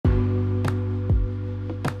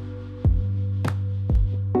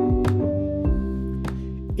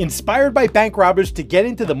Inspired by bank robbers to get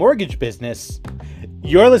into the mortgage business?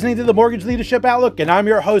 You're listening to the Mortgage Leadership Outlook, and I'm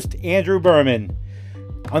your host, Andrew Berman.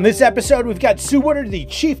 On this episode, we've got Sue Woodard, the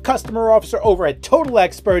Chief Customer Officer over at Total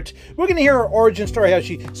Expert. We're going to hear her origin story, how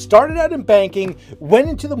she started out in banking, went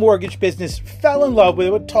into the mortgage business, fell in love with it.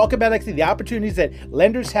 We'll talk about actually the opportunities that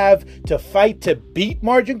lenders have to fight to beat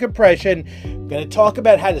margin compression. We're going to talk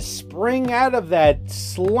about how to spring out of that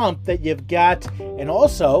slump that you've got, and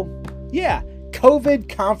also, COVID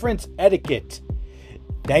conference etiquette.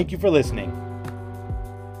 Thank you for listening.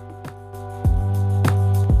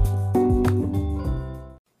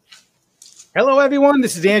 Hello, everyone.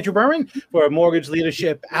 This is Andrew Berman for Mortgage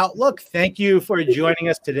Leadership Outlook. Thank you for joining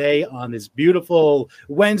us today on this beautiful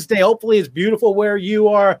Wednesday. Hopefully, it's beautiful where you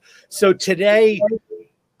are. So today,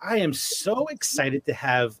 I am so excited to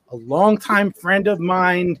have a longtime friend of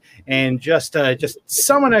mine and just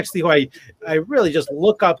someone actually who I really just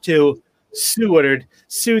look up to, Sue Woodard.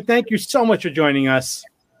 Sue, thank you so much for joining us.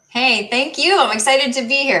 Hey, thank you. I'm excited to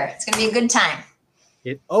be here. It's going to be a good time.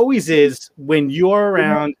 It always is when you're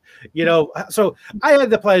around, So I had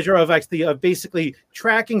the pleasure of basically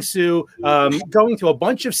tracking Sue, going to a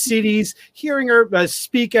bunch of cities, hearing her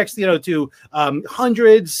speak to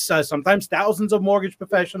hundreds, sometimes thousands of mortgage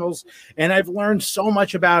professionals. And I've learned so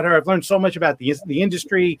much about her. I've learned so much about the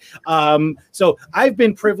industry. So I've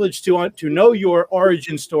been privileged to know your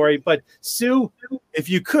origin story. But Sue, if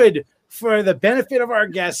you could, for the benefit of our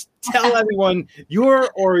guests, tell everyone your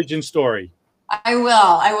origin story. I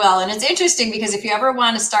will. And it's interesting because if you ever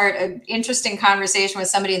want to start an interesting conversation with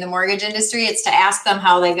somebody in the mortgage industry, it's to ask them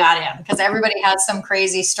how they got in, because everybody has some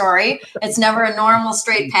crazy story. It's never a normal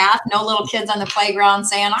straight path. No little kids on the playground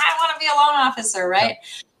saying, I want to be a loan officer, right?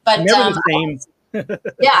 But never the same.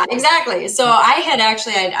 Yeah, exactly. So I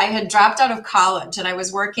had dropped out of college and I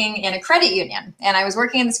was working in a credit union, and I was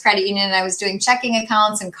working in this credit union and I was doing checking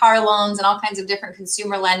accounts and car loans and all kinds of different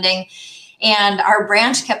consumer lending. And our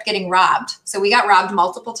branch kept getting robbed. So we got robbed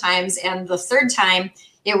multiple times. And the third time,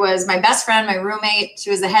 it was my best friend, my roommate. She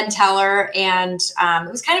was the head teller. And it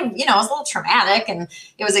was kind of, it was a little traumatic. And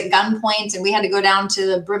it was at gunpoint. And we had to go down to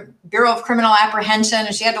the Bureau of Criminal Apprehension.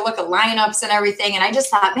 And she had to look at lineups and everything. And I just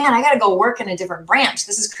thought, man, I got to go work in a different branch.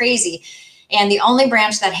 This is crazy. And the only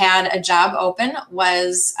branch that had a job open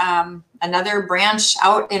was another branch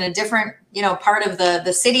out in a different, part of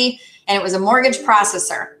the city. And it was a mortgage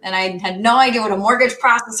processor. And I had no idea what a mortgage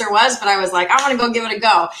processor was, but I was like, I want to go give it a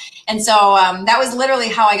go. And so that was literally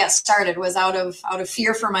how I got started, was out of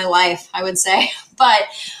fear for my life, I would say. But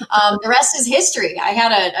the rest is history. I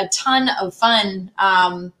had a ton of fun.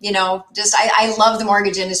 I love the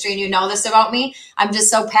mortgage industry, and you know this about me. I'm just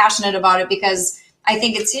so passionate about it because I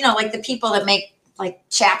think it's, like the people that make like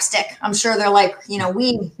chapstick. I'm sure they're like,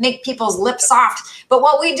 we make people's lips soft. But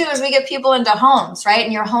what we do is we get people into homes, right?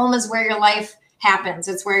 And your home is where your life happens.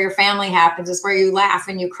 It's where your family happens. It's where you laugh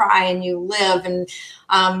and you cry and you live and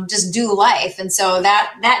just do life. And so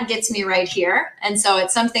that gets me right here. And so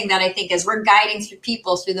it's something that I think as we're guiding through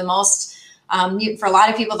people through the most, for a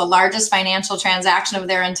lot of people, the largest financial transaction of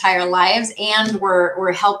their entire lives. And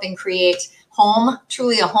we're helping create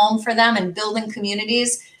truly a home for them and building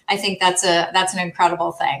communities. I think that's an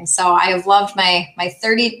incredible thing. So I have loved my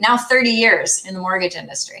 30 years in the mortgage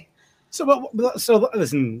industry. So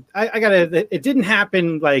listen, it didn't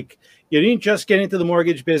happen like you didn't just get into the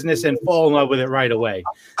mortgage business and fall in love with it right away.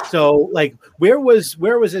 So like, where was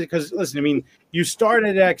it? Because listen, I mean, you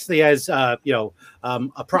started actually as a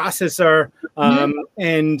processor,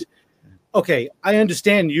 and okay, I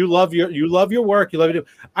understand you love your work. You love it.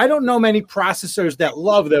 I don't know many processors that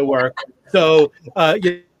love their work. So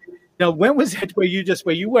when was it where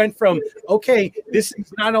you went from, okay, this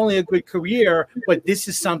is not only a good career, but this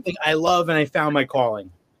is something I love and I found my calling?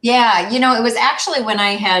 Yeah, it was actually when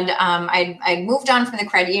I had I moved on from the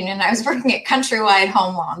credit union. I was working at Countrywide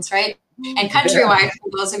Home Loans, right? And Countrywide, for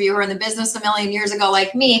those of you who are in the business a million years ago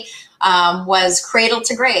like me, was cradle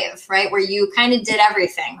to grave, right? Where you kind of did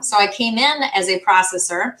everything. So I came in as a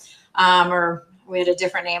processor, or we had a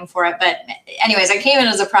different name for it. But anyways, I came in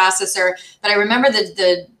as a processor. But I remember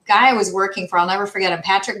the guy I was working for, I'll never forget him,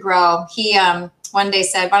 Patrick Groh. He one day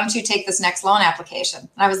said, why don't you take this next loan application? And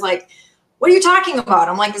I was like, what are you talking about?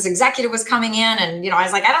 I'm like, this executive was coming in and, I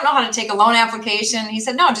was like, I don't know how to take a loan application. He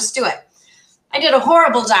said, no, just do it. I did a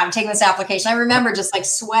horrible job taking this application. I remember just like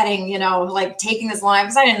sweating, like taking this loan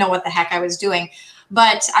because I didn't know what the heck I was doing.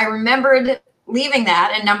 But I remembered leaving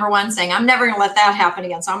that and number one saying, I'm never going to let that happen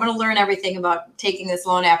again. So I'm going to learn everything about taking this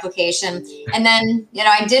loan application. And then,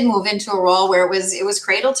 I did move into a role where it was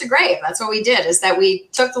cradle to grave. That's what we did, is that we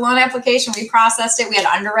took the loan application, we processed it. We had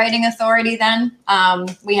underwriting authority then.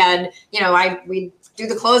 We had, we do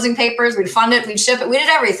the closing papers, we'd fund it, we'd ship it, we did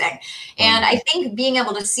everything. And I think being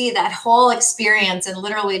able to see that whole experience and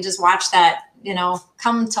literally just watch that,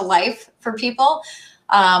 come to life for people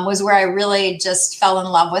was where I really just fell in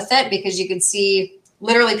love with it, because you could see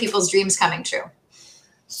literally people's dreams coming true.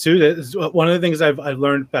 Sue, that is one of the things I've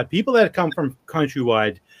learned about people that come from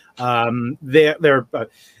Countrywide. They're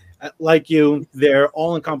like you, they're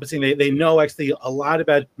all encompassing. They know actually a lot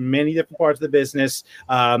about many different parts of the business.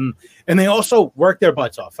 And they also work their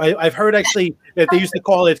butts off. I've heard actually that they used to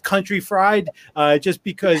call it country fried, just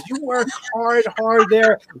because you work hard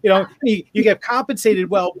there. You get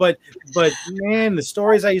compensated well, but man, the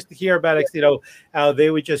stories I used to hear about actually, how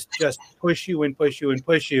they would just push you and push you and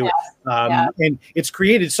push you. And it's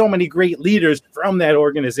created so many great leaders from that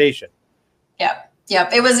organization. Yep.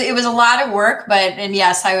 It was a lot of work, and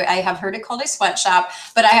yes, I have heard it called a sweatshop,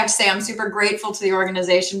 but I have to say I'm super grateful to the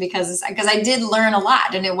organization because I did learn a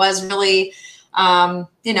lot, and it was really,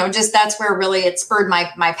 just that's where really it spurred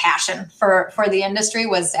my passion for the industry,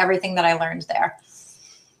 was everything that I learned there.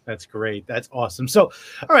 That's great. That's awesome. So,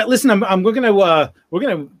 all right, listen, we're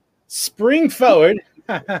gonna spring forward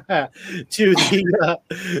to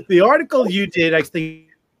the article you did actually.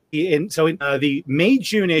 In the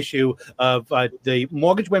May-June issue of the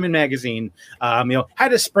Mortgage Women magazine, how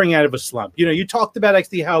to spring out of a slump. You talked about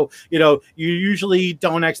actually how you usually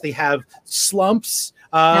don't actually have slumps.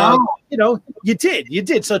 No. You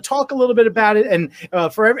did. So talk a little bit about it, and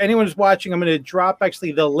for anyone who's watching, I'm going to drop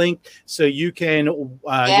actually the link so you can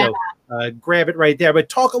grab it right there. But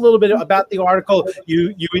talk a little bit about the article.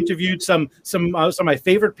 You interviewed some of my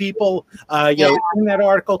favorite people in that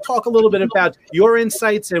article. Talk a little bit about your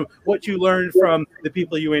insights and what you learned from the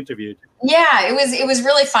people you interviewed. Yeah, it was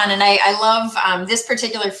really fun, and I love this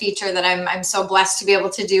particular feature that I'm so blessed to be able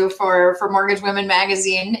to do for Mortgage Women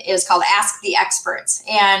magazine is called Ask the Experts,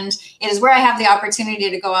 and it is where I have the opportunity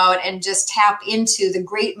to go out and just tap into the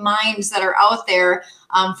great minds that are out there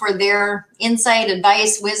for their insight,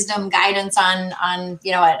 advice, wisdom, guidance on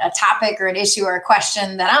a topic or an issue or a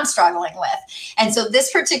question that I'm struggling with. And so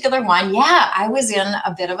this particular one, I was in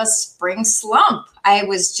a bit of a spring slump. I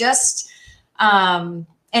was just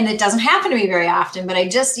and it doesn't happen to me very often, but I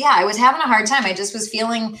was having a hard time. I just was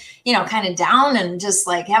feeling, kind of down and just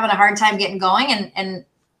like having a hard time getting going. And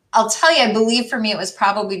I'll tell you, I believe for me, it was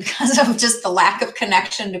probably because of just the lack of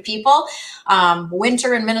connection to people.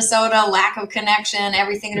 Winter in Minnesota, lack of connection,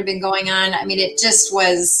 everything that had been going on. I mean, it just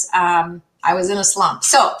was, I was in a slump.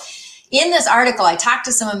 So in this article, I talked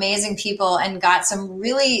to some amazing people and got some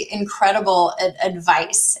really incredible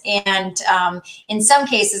advice. And in some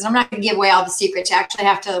cases, I'm not going to give away all the secrets. You actually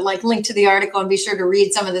have to link to the article and be sure to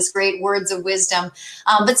read some of this great words of wisdom.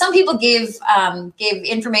 But some people gave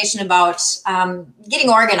information about getting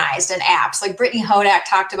organized in apps. Like Brittany Hodak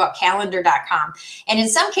talked about calendar.com. And in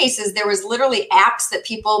some cases, there was literally apps that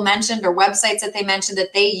people mentioned or websites that they mentioned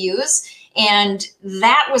that they use. And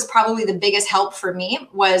that was probably the biggest help for me,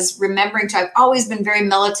 was remembering to, I've always been very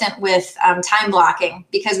militant with time blocking,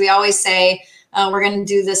 because we always say, we're going to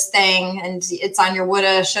do this thing and it's on your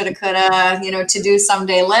woulda, shoulda, coulda, to do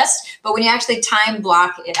someday list. But when you actually time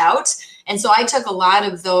block it out. And so I took a lot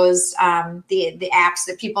of those, the apps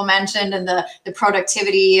that people mentioned and the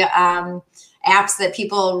productivity apps that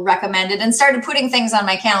people recommended, and started putting things on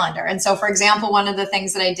my calendar. And so, for example, one of the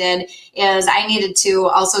things that I did is I needed to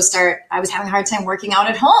also I was having a hard time working out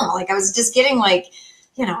at home. Like I was just getting I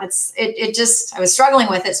was struggling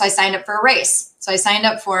with it. So I signed up for a race. So I signed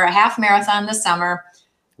up for a half marathon this summer.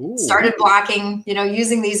 Ooh. Started blocking,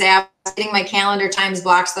 using these apps, getting my calendar times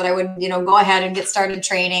blocked so that I would, go ahead and get started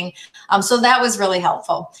training. So that was really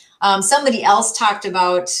helpful. Somebody else talked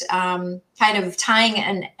about kind of tying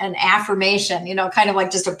an affirmation, kind of like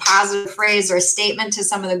just a positive phrase or a statement to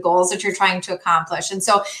some of the goals that you're trying to accomplish. And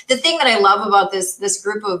so the thing that I love about this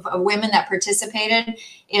group of women that participated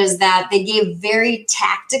is that they gave very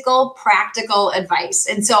tactical, practical advice.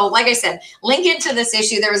 And so, like I said, link into this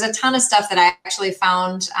issue. There was a ton of stuff that I actually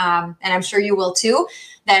found, and I'm sure you will too,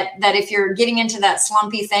 that if you're getting into that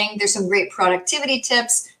slumpy thing, there's some great productivity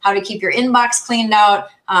tips, how to keep your inbox cleaned out,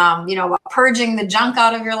 purging the junk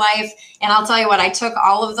out of your life. And I'll tell you what, I took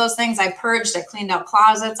all of those things. I purged, I cleaned out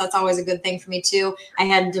closets. That's always a good thing for me too. I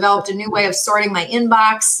had developed a new way of sorting my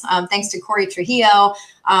inbox, thanks to Corey Trujillo.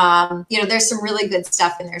 There's some really good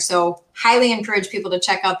stuff in there. So highly encourage people to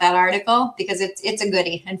check out that article, because it's a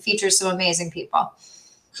goodie and features some amazing people.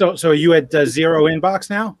 So are you at zero inbox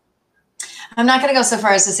now? I'm not going to go so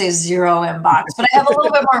far as to say zero inbox, but I have a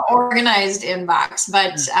little bit more organized inbox.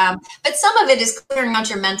 But some of it is clearing out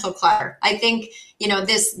your mental clutter. I think,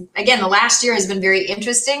 the last year has been very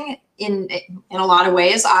interesting in a lot of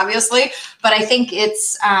ways, obviously, but I think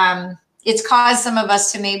it's caused some of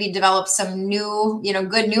us to maybe develop some new,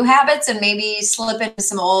 good new habits and maybe slip into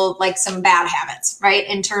some old, like some bad habits, right?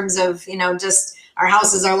 In terms of, just our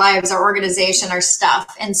houses, our lives, our organization, our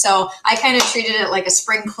stuff. And so I kind of treated it like a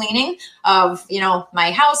spring cleaning of,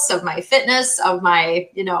 my house, of my fitness, of my,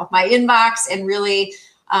 my inbox, and really,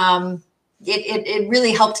 it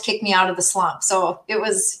really helped kick me out of the slump. So it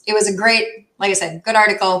was a great, like I said, good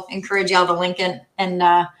article. Encourage y'all to link it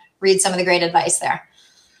and read some of the great advice there.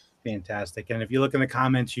 Fantastic. And if you look in the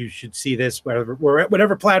comments, you should see this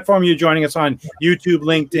whatever platform you're joining us on, YouTube,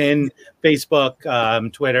 LinkedIn,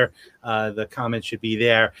 Facebook, Twitter, the comments should be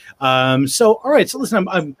there. So, all right. So listen,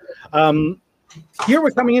 here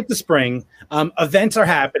we're coming into spring. Events are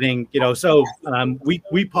happening, so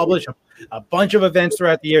we publish a bunch of events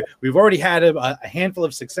throughout the year. We've already had a handful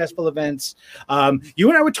of successful events. You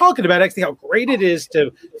and I were talking about actually how great it is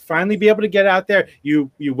to finally be able to get out there.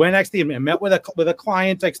 You went actually and met with a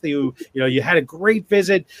client. Actually, you had a great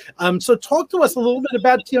visit. So talk to us a little bit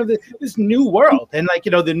about this new world and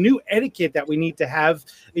the new etiquette that we need to have.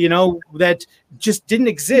 That just didn't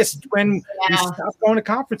exist when we stopped going to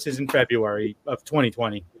conferences in February of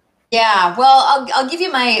 2020. Yeah, well, I'll give you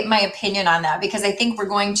my opinion on that, because I think we're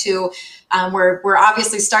going to, we're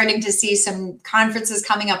obviously starting to see some conferences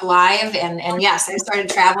coming up live, and yes, I started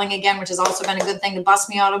traveling again, which has also been a good thing to bust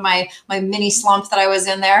me out of my mini slump that I was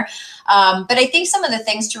in there. But I think some of the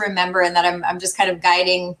things to remember, and that I'm just kind of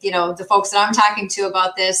guiding, the folks that I'm talking to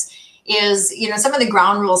about this, is, some of the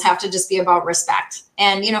ground rules have to just be about respect.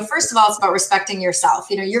 And, first of all, it's about respecting yourself.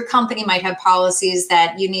 Your company might have policies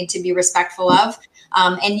that you need to be respectful of.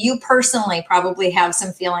 And you personally probably have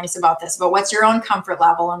some feelings about this, but what's your own comfort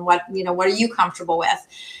level and what are you comfortable with?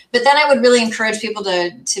 But then I would really encourage people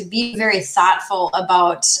to be very thoughtful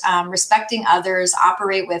about respecting others,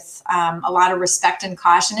 operate with a lot of respect and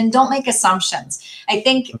caution, and don't make assumptions. I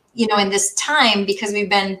think, in this time, because we've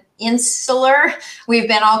been insular, we've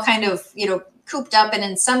been all kind of, cooped up, and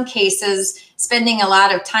in some cases spending a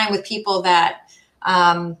lot of time with people that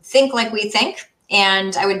think like we think.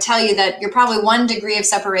 And I would tell you that you're probably 1 degree of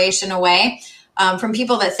separation away from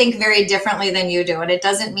people that think very differently than you do. And it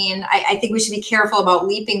doesn't mean, I think we should be careful about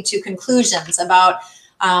leaping to conclusions about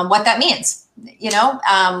what that means.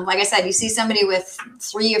 Like I said, you see somebody with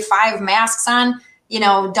 3 or 5 masks on,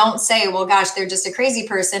 don't say, well, gosh, they're just a crazy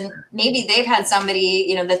person. Maybe they've had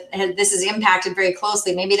somebody, that this is impacted very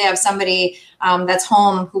closely. Maybe they have somebody that's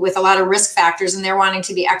home with a lot of risk factors, and they're wanting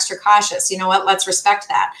to be extra cautious. You know what? Let's respect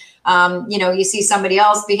that. You see somebody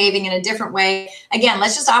else behaving in a different way. Again,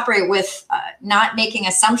 let's just operate with not making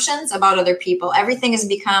assumptions about other people. Everything has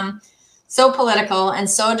become so political and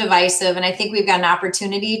so divisive. And I think we've got an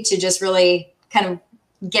opportunity to just really kind of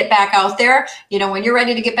get back out there. When you're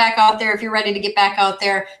ready to get back out there, if you're ready to get back out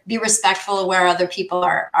there, be respectful of where other people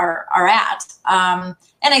are at. And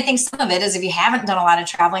I think some of it is, if you haven't done a lot of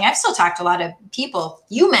traveling, I've still talked to a lot of people.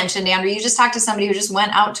 You mentioned, Andrew, you just talked to somebody who just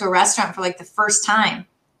went out to a restaurant for like the first time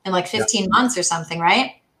in like 15 months or something,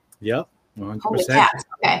 right? Yep. 100%. Holy cats.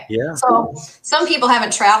 Okay. Yeah. So some people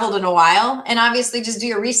haven't traveled in a while, and obviously just do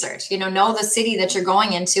your research, know the city that you're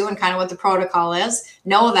going into and kind of what the protocol is.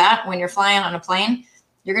 Know that when you're flying on a plane,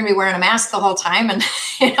 you're going to be wearing a mask the whole time, and,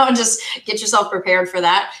 just get yourself prepared for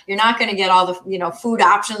that. You're not going to get all the, food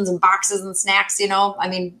options and boxes and snacks,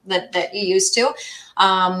 that you used to.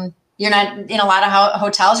 You're not in a lot of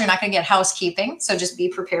hotels. You're not going to get housekeeping. So just be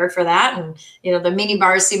prepared for that. And, the mini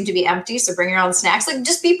bars seem to be empty. So bring your own snacks. Like,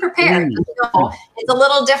 just be prepared. It's a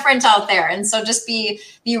little different out there. And so just be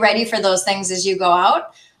ready for those things as you go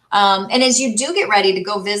out. And as you do get ready to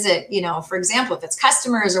go visit, for example, if it's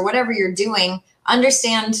customers or whatever you're doing,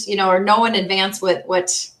 understand, or know in advance what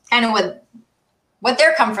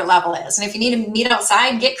their comfort level is. And if you need to meet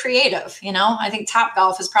outside, get creative. I think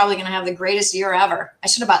Topgolf is probably going to have the greatest year ever. I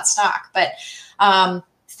should have bought stock, but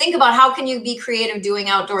think about how can you be creative doing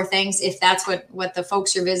outdoor things if that's what the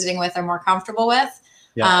folks you're visiting with are more comfortable with.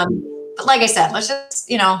 Yeah. But like I said, let's just,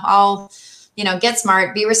 get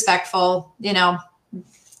smart, be respectful,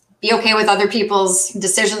 be okay with other people's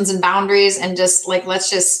decisions and boundaries, and just let's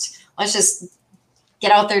just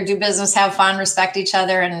get out there, do business, have fun, respect each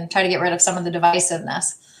other, and try to get rid of some of the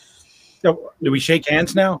divisiveness. So, do we shake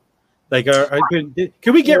hands now? Like,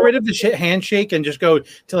 could we get rid of the handshake and just go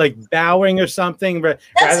to bowing or something?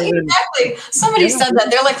 Exactly. Somebody said that.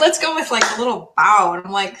 They're like, let's go with a little bow. And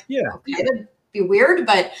I'm like, yeah, okay, that'd be weird,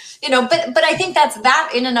 but but I think that's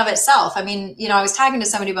that in and of itself. I mean, I was talking to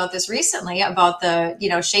somebody about this recently about the,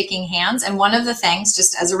 shaking hands. And one of the things,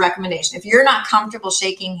 just as a recommendation, if you're not comfortable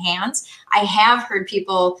shaking hands, I have heard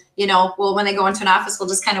people, well, when they go into an office, we'll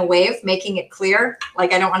just kind of wave, making it clear,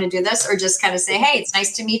 like, I don't want to do this, or just kind of say, hey, it's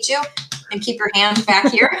nice to meet you, and keep your hand back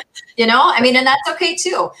here, and that's okay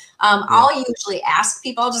too. I'll usually ask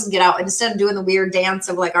people, I'll just get out instead of doing the weird dance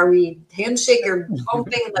of like, are we handshake or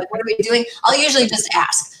bumping? Like, what are we doing? I'll usually just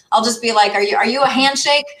ask. I'll just be like, are you a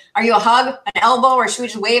handshake? Are you a hug, an elbow, or should we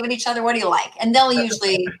just wave at each other? What do you like? And they'll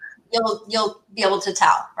usually, you'll be able to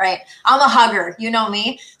tell, right? I'm a hugger, you know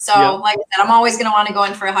me. So like I said, I'm always going to want to go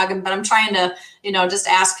in for a hug, but I'm trying to, just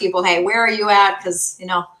ask people, hey, where are you at? Because,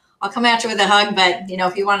 I'll come at you with a hug, but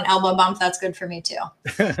if you want an elbow bump, that's good for me too.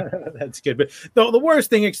 That's good. But the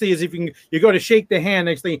worst thing actually is if you go to shake the hand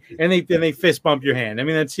next thing and they fist bump your hand. I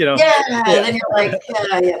mean, that's, then you're like,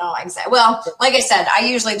 exactly. Well, like I said, I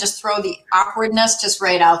usually just throw the awkwardness just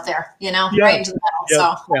right out there, right into the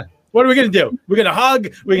middle. So what are we going to do? We're going to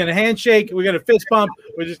hug, we're going to handshake, we're going to fist bump.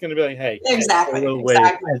 We're just going to be like, hey. Exactly.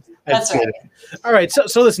 That's right. All right.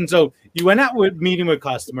 So listen, so you went out meeting with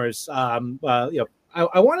customers,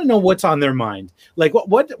 I want to know what's on their mind. Like,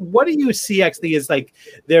 what do you see actually is like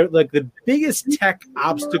they're like the biggest tech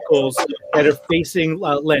obstacles that are facing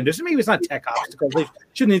lenders? And maybe it's not tech obstacles. They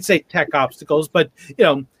shouldn't say tech obstacles, but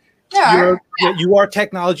you are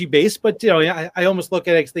technology based. But I almost look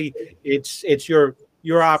at actually it's your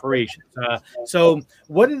operations. So,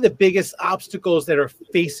 what are the biggest obstacles that are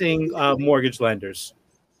facing mortgage lenders?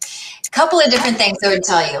 A couple of different things I would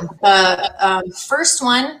tell you. The first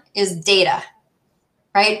one is data.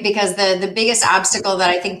 Right? Because the biggest obstacle that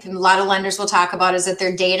I think a lot of lenders will talk about is that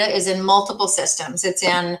their data is in multiple systems. It's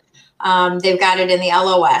in, they've got it in the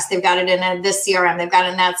LOS, they've got it in this CRM, they've got it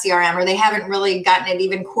in that CRM, or they haven't really gotten it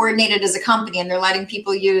even coordinated as a company, and they're letting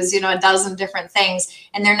people use, a dozen different things,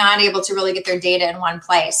 and they're not able to really get their data in one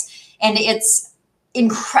place. And it's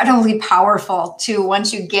incredibly powerful to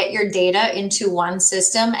once you get your data into one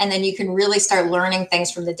system, and then you can really start learning things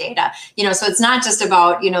from the data. So it's not just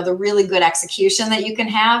about, the really good execution that you can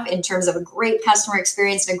have in terms of a great customer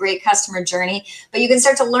experience and a great customer journey, but you can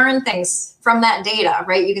start to learn things from that data,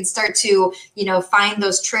 right? You can start to, find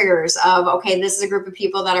those triggers of, okay, this is a group of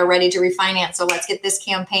people that are ready to refinance, so let's get this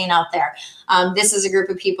campaign out there. This is a group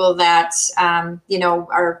of people that,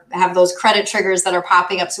 have those credit triggers that are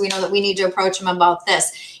popping up, so we know that we need to approach them about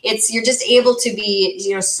this. You're just able to be,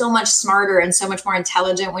 so much smarter and so much more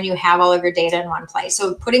intelligent when you have all of your data in one place.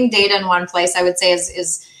 So putting data in one place, I would say,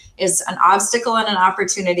 is an obstacle and an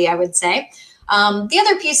opportunity, I would say. The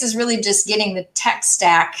other piece is really just getting the tech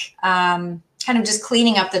stack, kind of just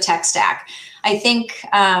cleaning up the tech stack. I think,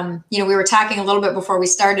 we were talking a little bit before we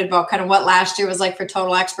started about kind of what last year was like for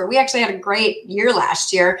Total Expert. We actually had a great year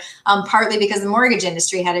last year, partly because the mortgage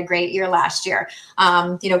industry had a great year last year.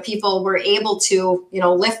 People were able to,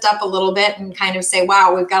 lift up a little bit and kind of say,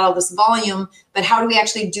 wow, we've got all this volume, but how do we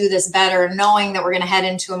actually do this better, knowing that we're going to head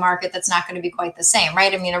into a market that's not going to be quite the same,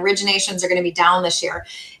 right? I mean, originations are going to be down this year.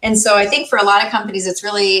 And so I think for a lot of companies,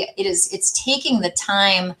 it's taking the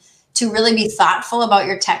time to really be thoughtful about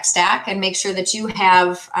your tech stack and make sure that you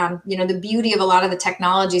have, the beauty of a lot of the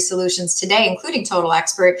technology solutions today, including Total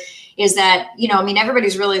Expert, is that,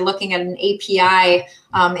 everybody's really looking at an API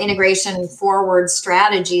integration forward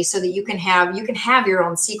strategy so that you can have your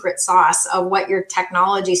own secret sauce of what your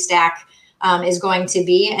technology stack is going to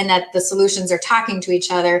be, and that the solutions are talking to each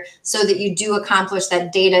other so that you do accomplish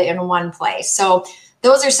that data in one place. So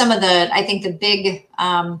those are some of I think the big,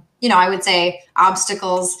 I would say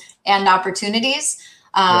obstacles and opportunities.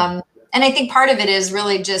 And I think part of it is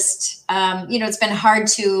really just, it's been hard,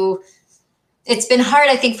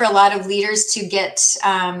 I think, for a lot of leaders to get,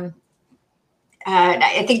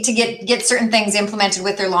 get certain things implemented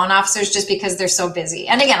with their loan officers just because they're so busy.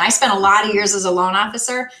 And again, I spent a lot of years as a loan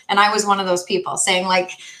officer, and I was one of those people saying,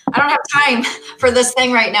 like, I don't have time for this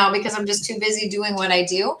thing right now because I'm just too busy doing what I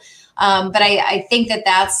do. But I think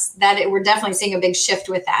we're definitely seeing a big shift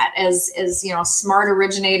with that as smart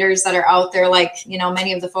originators that are out there, like,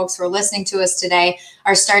 many of the folks who are listening to us today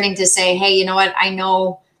are starting to say, hey, you know what, I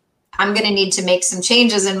know I'm going to need to make some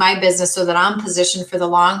changes in my business so that I'm positioned for the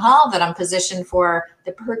long haul, that I'm positioned for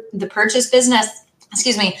the purchase business,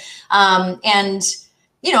 and,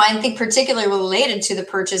 I think particularly related to the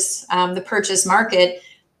purchase market,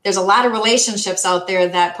 there's a lot of relationships out there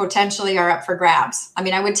that potentially are up for grabs. I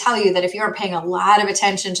mean, I would tell you that if you aren't paying a lot of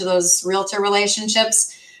attention to those realtor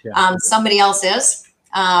relationships, somebody else is.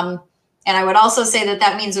 And I would also say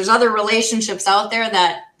that means there's other relationships out there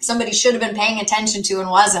that somebody should have been paying attention to and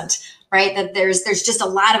wasn't, right? That there's just a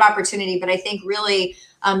lot of opportunity, but I think really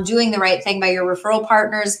doing the right thing by your referral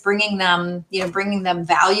partners, bringing them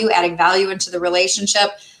value, adding value into the relationship,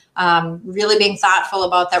 really being thoughtful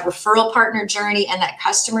about that referral partner journey and that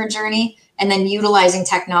customer journey, and then utilizing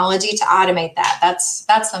technology to automate that. That's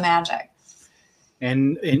the magic.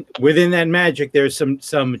 And within that magic, there's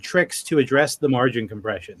some tricks to address the margin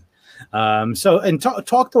compression.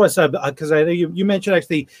 Talk to us because I know you mentioned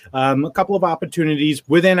actually a couple of opportunities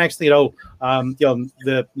within actually the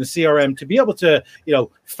CRM to be able to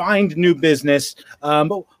find new business.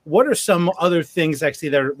 But what are some other things actually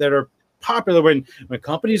that are popular when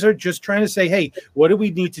companies are just trying to say, hey, what do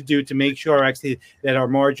we need to do to make sure actually that our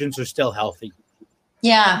margins are still healthy?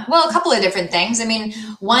 Yeah, well, a couple of different things. I mean,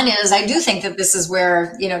 one is I do think that this is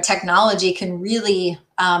where technology can really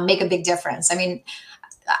make a big difference. I mean,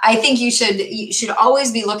 I think you should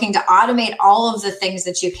always be looking to automate all of the things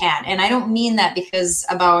that you can. And I don't mean that because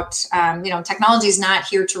technology is not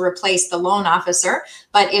here to replace the loan officer,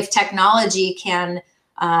 but if technology can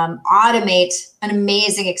automate an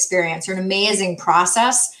amazing experience or an amazing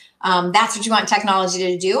process, that's what you want technology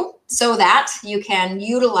to do, so that you can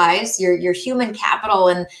utilize your human capital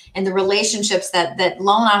and the relationships that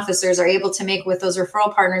loan officers are able to make with those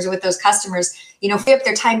referral partners or with those customers, free up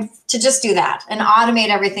their time to just do that and automate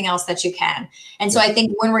everything else that you can. And so I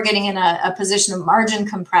think when we're getting in a position of margin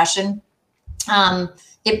compression,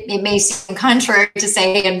 it may seem contrary to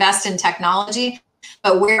say, hey, invest in technology.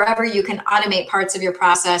 But wherever you can automate parts of your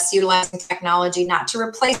process, utilizing technology, not to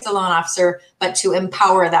replace the loan officer, but to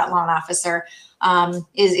empower that loan officer,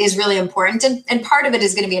 is really important. And part of it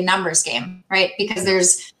is going to be a numbers game, right? Because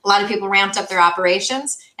there's a lot of people ramped up their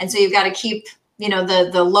operations. And so you've got to keep,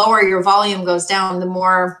 the lower your volume goes down, the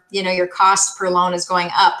more, your cost per loan is going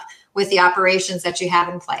up with the operations that you have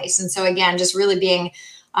in place. And so again, just really being,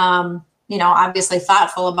 obviously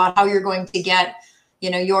thoughtful about how you're going to get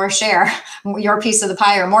your share, your piece of the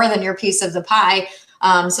pie, or more than your piece of the pie,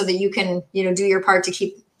 so that you can, do your part to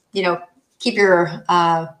keep your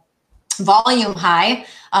volume high,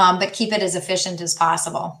 but keep it as efficient as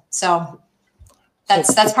possible. So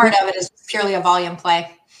that's part of it, is purely a volume play.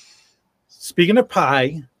 Speaking of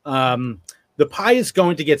pie, the pie is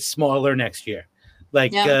going to get smaller next year.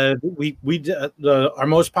 Our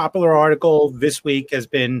most popular article this week has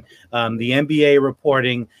been the NBA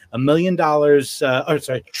reporting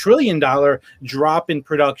 $1 trillion drop in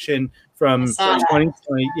production from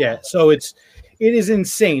 2020. Yeah, so it is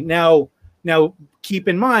insane. Now keep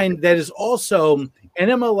in mind that is also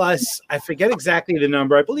NMLS. I forget exactly the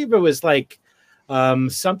number. I believe it was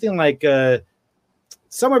something like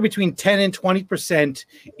somewhere between 10 and 20%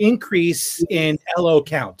 increase in LO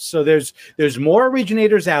counts. So there's more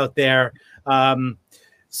originators out there.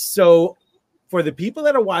 So for the people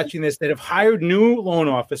that are watching this, that have hired new loan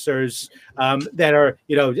officers, that are,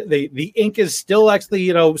 the ink is still actually,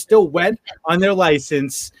 still wet on their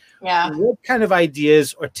license. Yeah. What kind of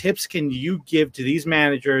ideas or tips can you give to these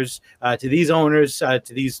managers, to these owners, to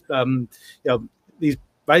these, these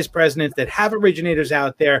vice presidents that have originators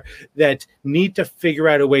out there that need to figure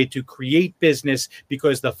out a way to create business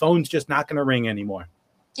because the phone's just not going to ring anymore?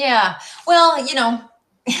 Yeah. Well,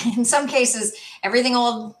 in some cases, everything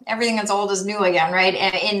that's old is new again, right?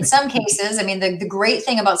 And in some cases, I mean, the great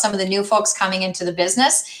thing about some of the new folks coming into the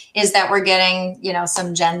business is that we're getting,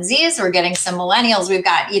 some Gen Zs, we're getting some millennials, we've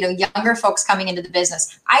got, younger folks coming into the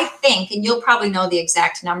business. I think, and you'll probably know the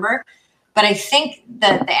exact number, but I think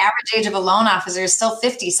that the average age of a loan officer is still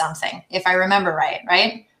 50 something, if I remember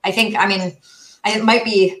right? I think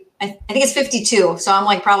it's 52. So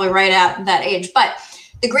I'm probably right at that age. But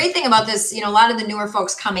the great thing about this, a lot of the newer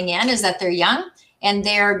folks coming in is that they're young and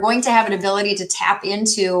they're going to have an ability to tap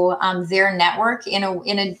into their network in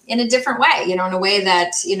a different way, in a way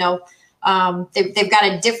that, they've got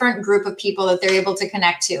a different group of people that they're able to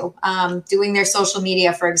connect to, doing their social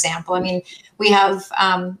media, for example. I mean, we have,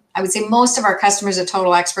 I would say most of our customers at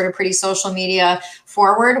Total Expert are pretty social media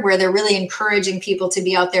forward, where they're really encouraging people to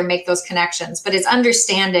be out there, make those connections. But it's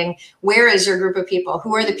understanding, where is your group of people?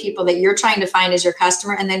 Who are the people that you're trying to find as your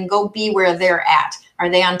customer? And then go be where they're at. Are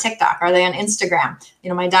they on TikTok? Are they on Instagram?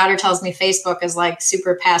 My daughter tells me Facebook is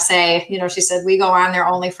super passe. She said, we go on there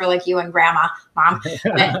only for you and grandma, mom.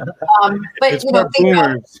 But it's for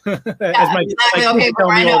boomers. Okay, tell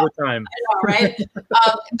me all the time. I know, right?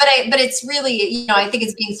 But it's really, I think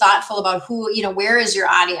it's being thoughtful about who, where is your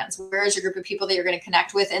audience? Where is your group of people that you're going to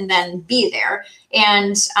connect with, and then be there.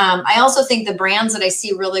 And I also think the brands that I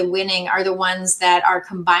see really winning are the ones that are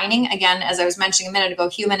combining, again, as I was mentioning a minute ago,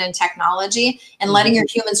 human and technology, and letting your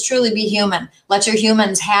humans truly be human. Let your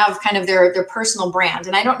humans have kind of their personal brand.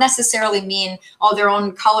 And I don't necessarily mean all their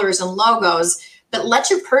own colors and logos, but let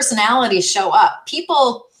your personality show up.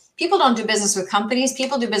 People don't do business with companies.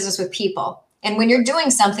 People do business with people. And when you're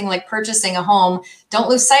doing something like purchasing a home, don't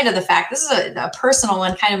lose sight of the fact this is a personal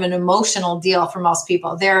and kind of an emotional deal for most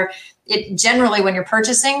people. Generally, when you're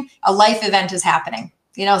purchasing, a life event is happening.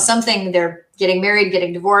 Something, they're getting married,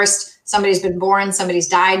 getting divorced, somebody's been born, somebody's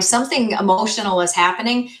died, something emotional is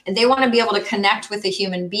happening, and they want to be able to connect with a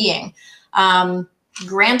human being.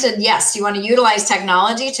 Granted, yes, you want to utilize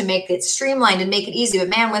technology to make it streamlined and make it easy, but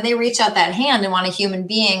man, when they reach out that hand and want a human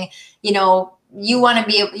being, you want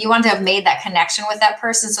to have made that connection with that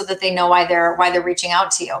person so that they know why they're reaching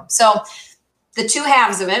out to you. So the two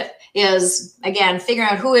halves of it is, again, figuring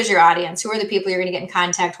out who is your audience, who are the people you're going to get in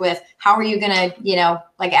contact with, how are you going to,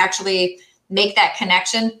 actually make that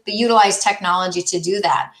connection, but utilize technology to do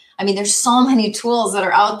that. I mean, there's so many tools that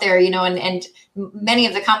are out there, and many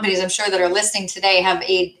of the companies I'm sure that are listening today have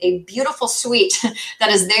a beautiful suite that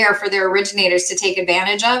is there for their originators to take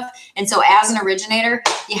advantage of. And so as an originator,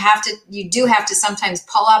 you do have to sometimes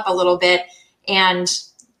pull up a little bit and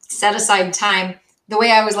set aside time. The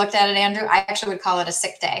way I always looked at it, Andrew, I actually would call it a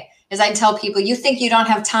sick day. Is I tell people, you think you don't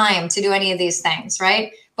have time to do any of these things,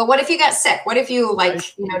 right? But what if you got sick? What if you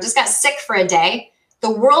just got sick for a day? The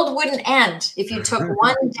world wouldn't end if you took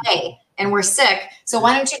one day and were sick. So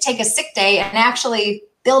why don't you take a sick day and actually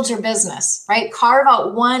build your business, right? Carve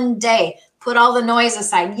out one day, put all the noise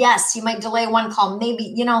aside. Yes, you might delay one call,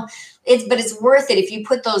 maybe, but it's worth it if you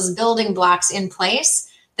put those building blocks in place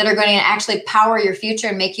that are going to actually power your future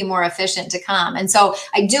and make you more efficient to come. And so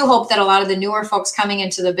I do hope that a lot of the newer folks coming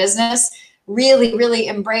into the business really, really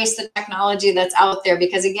embrace the technology that's out there,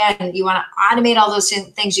 because again, you want to automate all those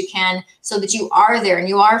things you can so that you are there and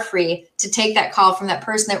you are free to take that call from that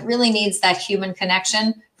person that really needs that human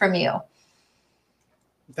connection from you.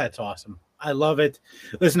 That's awesome. I love it.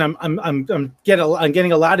 Listen, I'm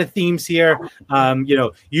getting a lot of themes here.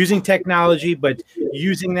 Using technology, but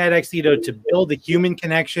using that actually to build a human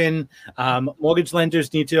connection. Mortgage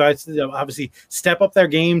lenders need to obviously step up their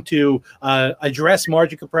game to address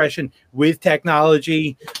margin compression with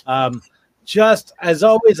technology. Just as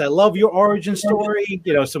always, I love your origin story.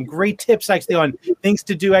 Some great tips actually on things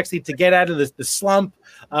to do actually to get out of the slump.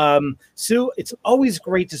 Sue, it's always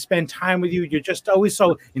great to spend time with you. You're just always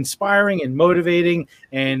so inspiring and motivating,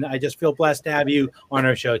 and I just feel blessed to have you on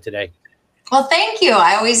our show today. Well, thank you.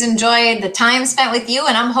 I always enjoyed the time spent with you,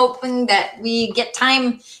 and I'm hoping that we get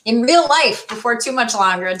time in real life before too much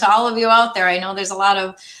longer. And to all of you out there, I know there's a lot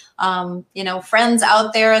of friends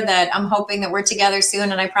out there that I'm hoping that we're together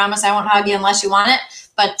soon. And I promise I won't hug you unless you want it.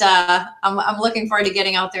 But I'm looking forward to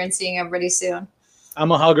getting out there and seeing everybody soon.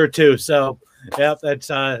 I'm a hugger too. So, yep,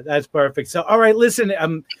 that's perfect. So, all right, listen,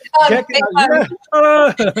 check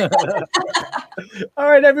out. All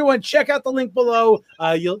right, everyone, check out the link below.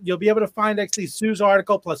 You'll be able to find actually Sue's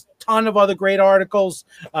article plus a ton of other great articles.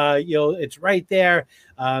 It's right there.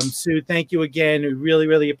 Sue, thank you again. We really,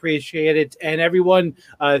 really appreciate it. And everyone,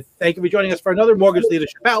 thank you for joining us for another Mortgage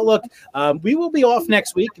Leadership Outlook. We will be off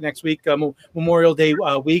next week, Memorial Day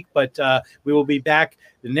week, but we will be back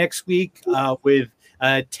the next week with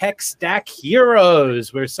Tech Stack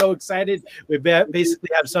Heroes. We're so excited. We basically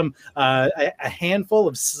have a handful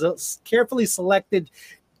of carefully selected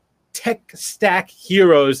Tech Stack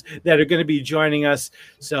heroes that are going to be joining us.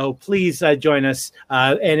 So please join us.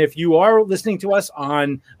 And if you are listening to us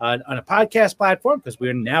on a podcast platform, because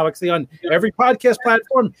we're now actually on every podcast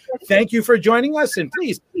platform, thank you for joining us. And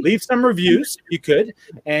please leave some reviews if you could.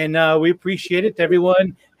 And we appreciate it.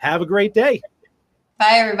 Everyone, have a great day.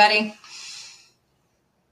 Bye, everybody.